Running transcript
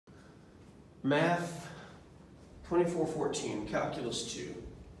Math 2414, Calculus 2.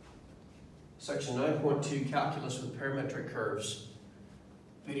 Section 9.2, Calculus with Parametric Curves.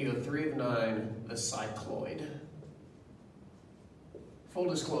 Video 3 of 9, the cycloid. Full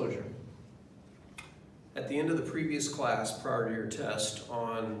disclosure. At the end of the previous class, prior to your test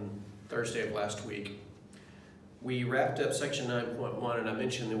on Thursday of last week, we wrapped up section 9.1, and I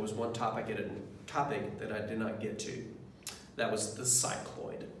mentioned there was one topic that I did not get to. That was the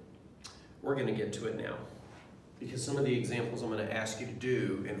cycloid. We're going to get to it now, because some of the examples I'm going to ask you to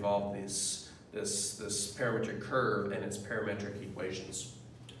do involve this parametric curve and its parametric equations.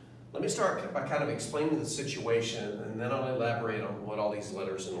 Let me start by kind of explaining the situation, and then I'll elaborate on what all these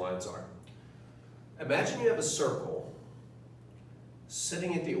letters and lines are. Imagine you have a circle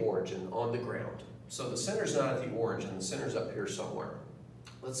sitting at the origin on the ground. So the center's not at the origin, the center's up here somewhere.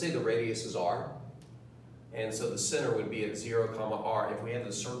 Let's say the radius is r, and so the center would be at 0, r if we have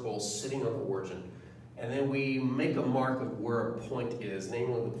the circle sitting on the origin. And then we make a mark of where a point is,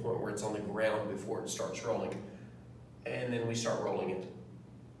 namely the point where it's on the ground before it starts rolling. And then we start rolling it.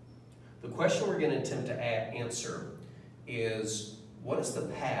 The question we're going to attempt to answer is, what is the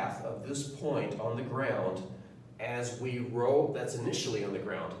path of this point on the ground as we roll, that's initially on the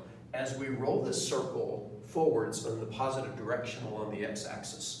ground, as we roll this circle forwards in the positive direction along the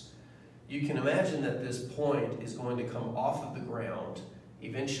x-axis? You can imagine that this point is going to come off of the ground,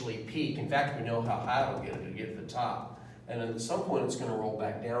 eventually peak. In fact, we know how high it'll get to the top. And at some point, it's going to roll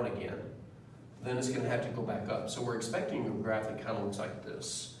back down again. Then it's going to have to go back up. So we're expecting a graph that kind of looks like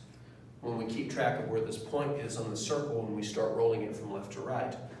this, when we keep track of where this point is on the circle and we start rolling it from left to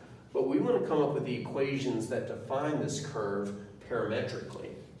right. But we want to come up with the equations that define this curve parametrically.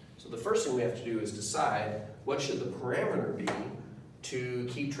 So the first thing we have to do is decide what should the parameter be to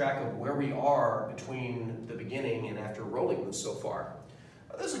keep track of where we are between the beginning and after rolling this so far.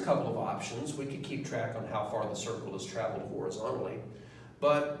 There's a couple of options. We could keep track on how far the circle has traveled horizontally.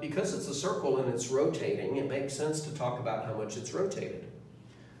 But because it's a circle and it's rotating, it makes sense to talk about how much it's rotated.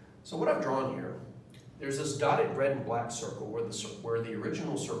 So what I've drawn here, there's this dotted red and black circle where the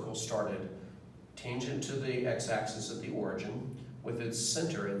original circle started, tangent to the x-axis at the origin, with its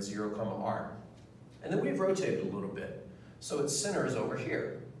center at 0, r. And then we've rotated a little bit, so its center is over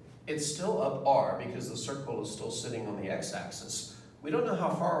here. It's still up r because the circle is still sitting on the x-axis. We don't know how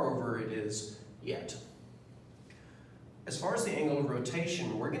far over it is yet. As far as the angle of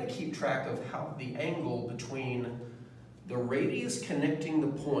rotation, we're going to keep track of how the angle between the radius connecting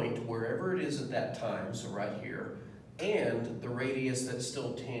the point wherever it is at that time, so right here, and the radius that's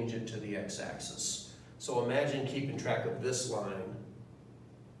still tangent to the x-axis. So imagine keeping track of this line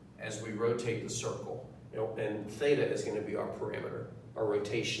as we rotate the circle. And theta is going to be our parameter, our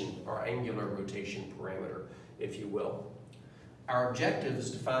rotation, our angular rotation parameter, if you will. Our objective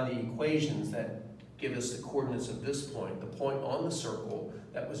is to find the equations that give us the coordinates of this point, the point on the circle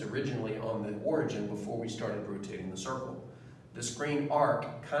that was originally on the origin before we started rotating the circle. This green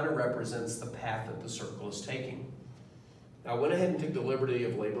arc kind of represents the path that the circle is taking. Now I went ahead and took the liberty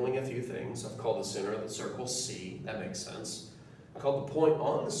of labeling a few things. I've called the center of the circle C, that makes sense. I called the point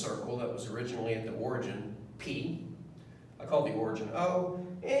on the circle that was originally at the origin P. I called the origin O,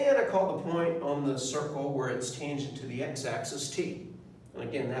 and I called the point on the circle where it's tangent to the x-axis T. And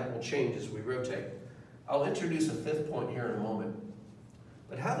again, that will change as we rotate. I'll introduce a fifth point here in a moment.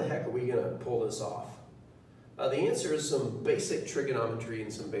 But how the heck are we going to pull this off? The answer is some basic trigonometry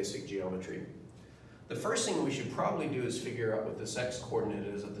and some basic geometry. The first thing we should probably do is figure out what this x-coordinate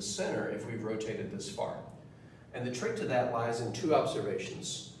is at the center if we've rotated this far. And the trick to that lies in two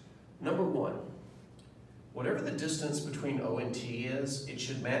observations. Number one, whatever the distance between O and T is, it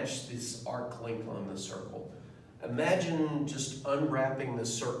should match this arc length on the circle. Imagine just unwrapping the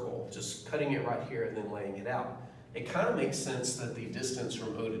circle, just cutting it right here and then laying it out. It kind of makes sense that the distance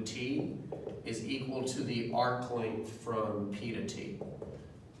from O to T is equal to the arc length from P to T.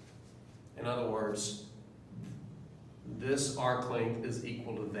 In other words, this arc length is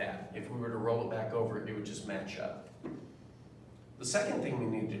equal to that. If we were to roll it back over, it would just match up. The second thing we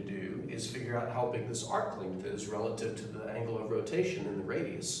need to do is figure out how big this arc length is relative to the angle of rotation in the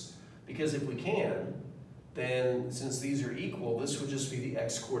radius. Because if we can, then since these are equal, this would just be the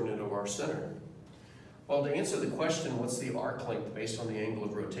x-coordinate of our center. Well, to answer the question, what's the arc length based on the angle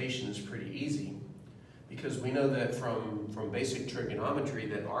of rotation, is pretty easy. Because we know that from basic trigonometry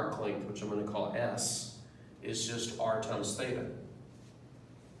that arc length, which I'm going to call S, is just r times theta.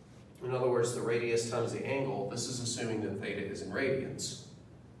 In other words, the radius times the angle. This is assuming that theta is in radians.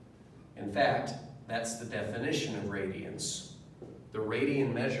 In fact, that's the definition of radians. The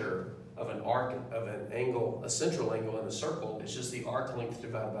radian measure of an arc, of an angle, a central angle in a circle, is just the arc length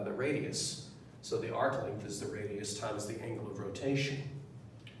divided by the radius. So the arc length is the radius times the angle of rotation.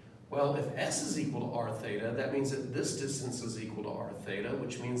 Well, if s is equal to r theta, that means that this distance is equal to r theta,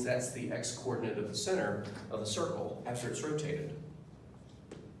 which means that's the x-coordinate of the center of the circle after it's rotated.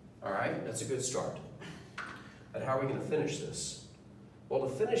 All right, that's a good start. But how are we going to finish this? Well, to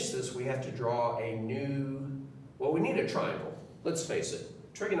finish this, we have to draw a new, well, we need a triangle. Let's face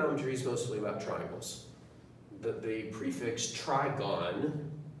it, trigonometry is mostly about triangles. The prefix trigon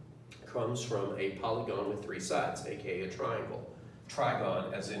comes from a polygon with 3 sides, aka a triangle.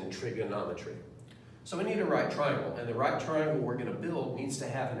 Trigon as in trigonometry. So we need a right triangle, and the right triangle we're going to build needs to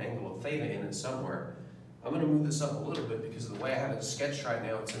have an angle of theta in it somewhere. I'm going to move this up a little bit because of the way I have it sketched right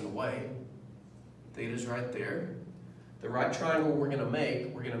now, it's in the way. Theta's right there. The right triangle we're going to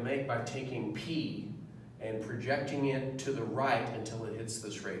make by taking P and projecting it to the right until it hits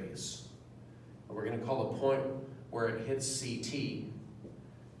this radius. And we're going to call the point where it hits CT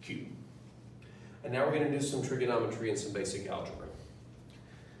Q. And now we're going to do some trigonometry and some basic algebra.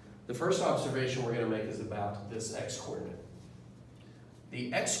 The first observation we're going to make is about this x-coordinate.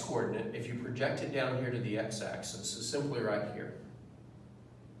 The x-coordinate, if you project it down here to the x-axis, is simply right here.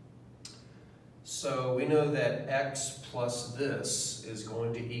 So we know that x plus this is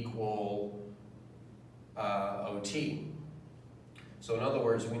going to equal OT. So in other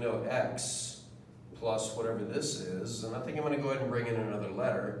words, we know x plus whatever this is, and I think I'm going to go ahead and bring in another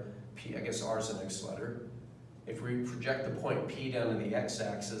letter. P, I guess R is the next letter. If we project the point P down to the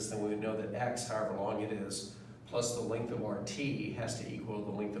x-axis, then we would know that x, however long it is, plus the length of RT has to equal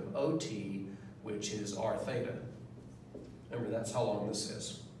the length of OT, which is R theta. Remember, that's how long this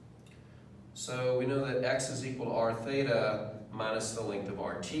is. So we know that x is equal to R theta minus the length of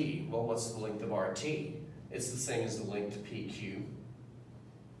RT. Well, what's the length of RT? It's the same as the length PQ.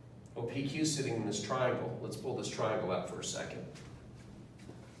 Well, PQ is sitting in this triangle. Let's pull this triangle out for a second.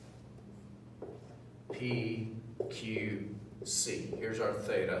 PQC. Here's our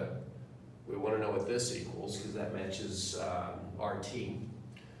theta. We want to know what this equals because that matches RT.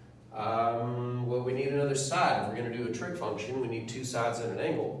 Well, we need another side. If we're going to do a trig function, we need 2 sides and an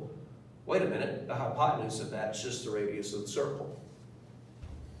angle. Wait a minute, the hypotenuse of that is just the radius of the circle.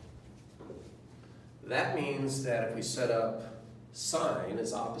 That means that if we set up sine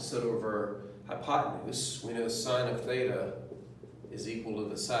as opposite over hypotenuse, we know sine of theta is equal to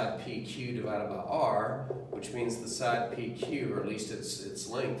the side PQ divided by R, which means the side PQ, or at least its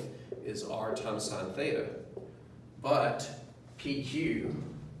length, is R times sine theta. But PQ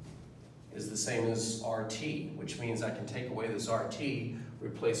is the same as RT, which means I can take away this RT,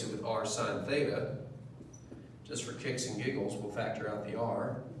 replace it with R sine theta. Just for kicks and giggles, we'll factor out the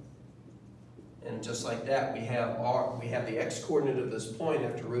R. And just like that, we have the x-coordinate of this point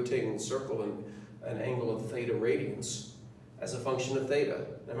after rotating the circle in an angle of theta radians as a function of theta.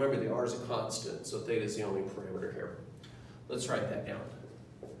 Now remember, the R is a constant, so theta is the only parameter here. Let's write that down.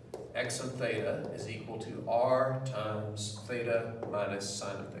 X of theta is equal to R times theta minus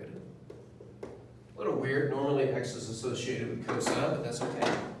sine of theta. A little weird. Normally x is associated with cosine, but that's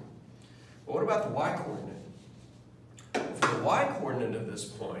okay. But what about the y-coordinate? For the y-coordinate of this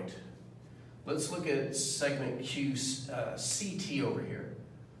point, let's look at segment CT over here.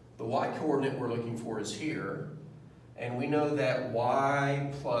 The y-coordinate we're looking for is here, and we know that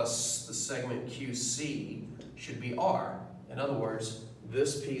y plus the segment QC should be R. In other words,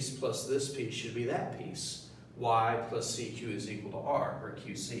 this piece plus this piece should be that piece. Y plus CQ is equal to R, or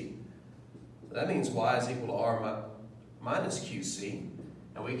QC. That means y is equal to R minus QC,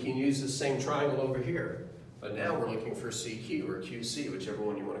 and we can use the same triangle over here. But now we're looking for CQ, or QC, whichever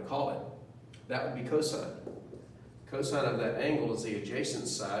one you want to call it. That would be cosine. Cosine of that angle is the adjacent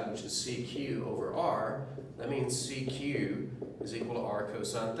side, which is CQ over R. That means CQ is equal to R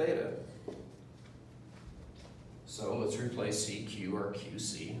cosine theta. So let's replace CQ or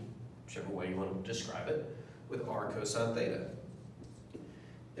QC, whichever way you want to describe it, with R cosine theta.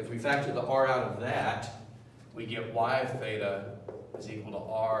 If we factor the R out of that, we get Y of theta is equal to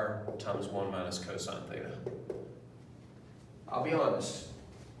R times 1 minus cosine theta. I'll be honest,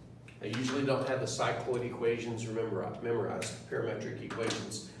 I usually don't have the cycloid equations memorized, parametric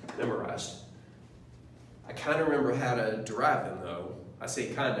equations memorized. I kind of remember how to derive them though. I say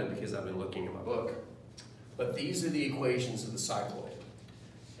kind of because I've been looking at my book. But these are the equations of the cycloid.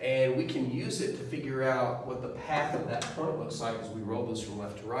 And we can use it to figure out what the path of that point looks like as we roll this from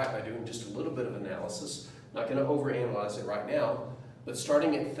left to right by doing just a little bit of analysis. Not going to overanalyze it right now, but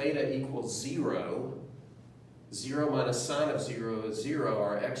starting at theta equals 0, 0 minus sine of 0 is 0,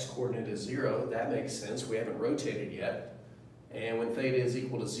 our x-coordinate is 0, that makes sense, we haven't rotated yet. And when theta is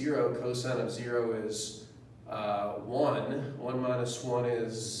equal to 0, cosine of 0 is 1 minus 1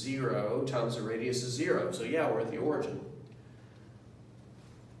 is 0 times the radius is 0. So yeah, we're at the origin.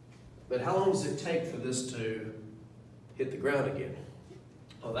 But how long does it take for this to hit the ground again?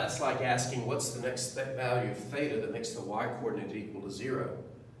 Well, that's like asking what's the next value of theta that makes the y-coordinate equal to 0?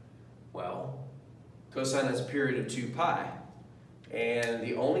 Well, cosine has a period of 2 pi. And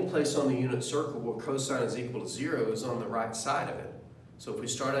the only place on the unit circle where cosine is equal to 0 is on the right side of it. So if we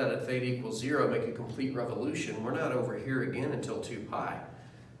start out at theta equals 0, make a complete revolution, we're not over here again until 2 pi.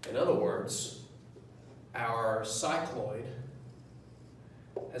 In other words, our cycloid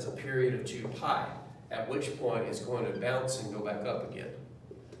has a period of 2 pi, at which point it's going to bounce and go back up again.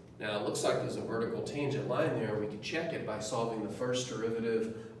 Now it looks like there's a vertical tangent line there. We can check it by solving the first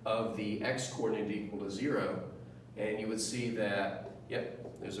derivative of the x-coordinate equal to 0, and you would see that,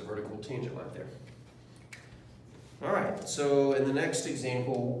 yep, there's a vertical tangent line there. All right, so in the next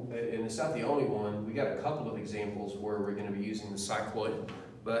example, and it's not the only one, we got a couple of examples where we're going to be using the cycloid,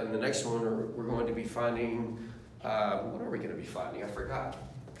 but in the next one we're going to be finding, what are we going to be finding? I forgot.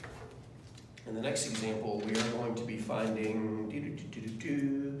 In the next example, we are going to be finding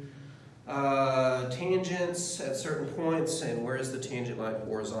tangents at certain points, and where is the tangent line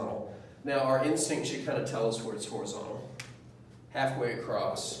horizontal? Now our instinct should kind of tell us where it's horizontal. Halfway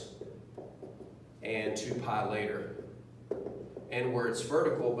across, and 2 pi later, and where it's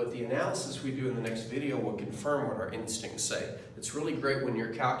vertical, but the analysis we do in the next video will confirm what our instincts say. It's really great when your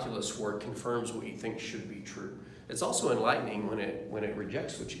calculus work confirms what you think should be true. It's also enlightening when it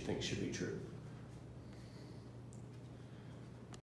rejects what you think should be true.